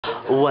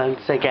Once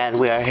again,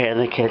 we are here in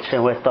the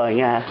kitchen with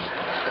Doña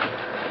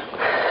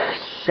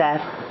Chef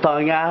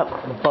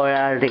Doña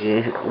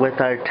Boyardi with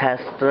our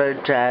tester,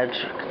 Judge.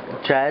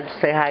 Judge,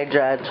 say hi,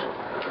 Judge.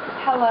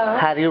 Hello.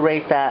 How do you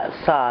rate that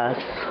sauce?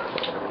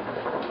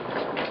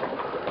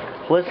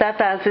 What's that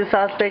fancy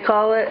sauce they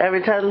call it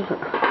every time?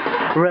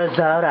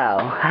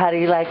 Risotto. How do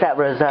you like that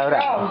risotto?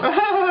 Oh.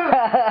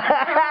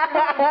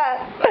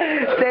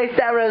 Taste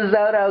that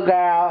risotto,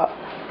 girl.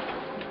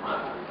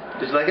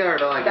 Did you like it or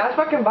don't like it? That's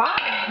fucking bomb.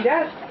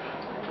 Yes.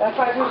 That's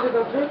why I told you to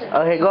go through it.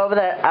 Okay, go over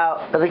there,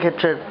 out of the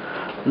kitchen.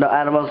 No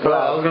animals No,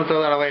 allowed. I was gonna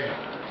throw that away.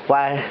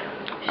 Why?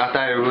 I thought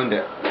I ruined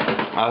it.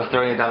 I was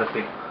throwing it down the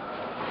sink.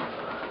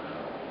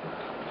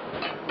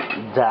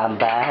 Damn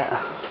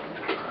bad.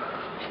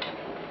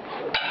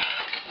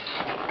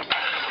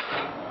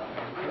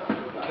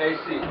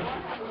 Kacie,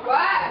 What?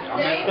 I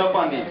messed up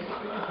on these.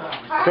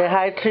 Say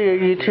hi to your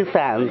YouTube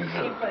fans.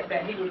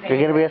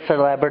 You're gonna be a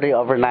celebrity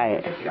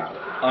overnight.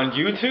 On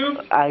YouTube?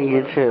 On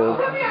YouTube.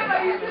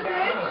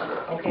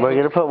 We're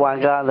gonna put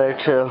one guy on there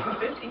too.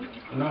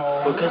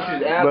 No. Because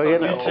she's ass We're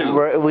on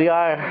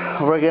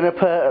YouTube. We're gonna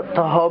put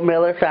the whole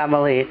Miller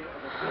family.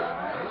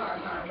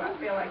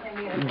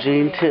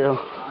 Gene too.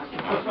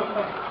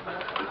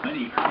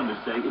 Many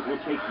economists say it will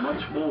take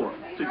much more,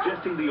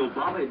 suggesting the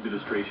Obama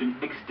administration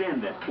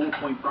extend that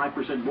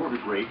 4.5%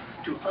 mortgage rate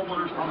to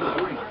homeowners on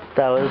the brink.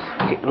 That was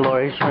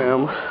Lori's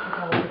room,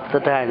 the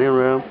dining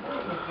room,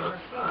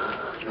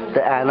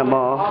 the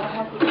animal.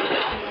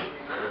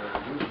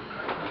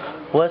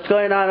 What's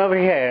going on over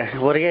here?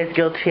 What are you guys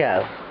guilty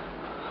of?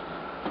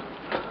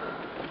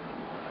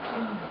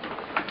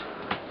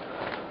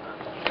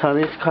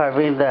 Tony's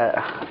carving the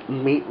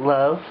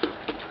meatloaf.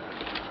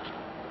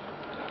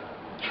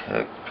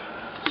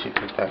 Cheek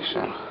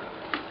protection.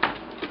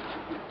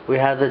 We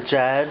have the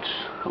judge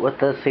with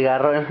the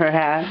cigarro in her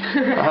hand.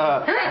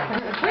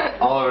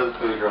 All over the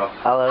food, girl.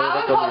 All over I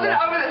was the holding comida.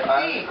 over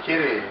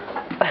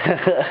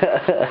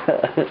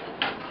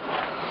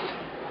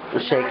the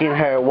seat. Shaking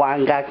her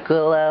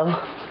wangaculo.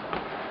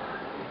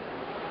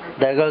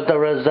 There goes the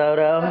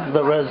risotto.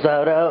 The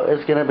risotto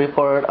is going to be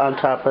poured on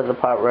top of the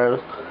pot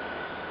roast.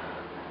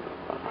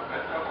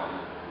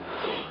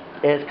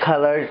 It's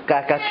colored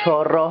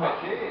cacachorro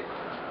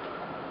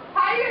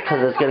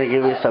because it's going to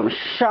give you some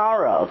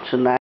churro tonight.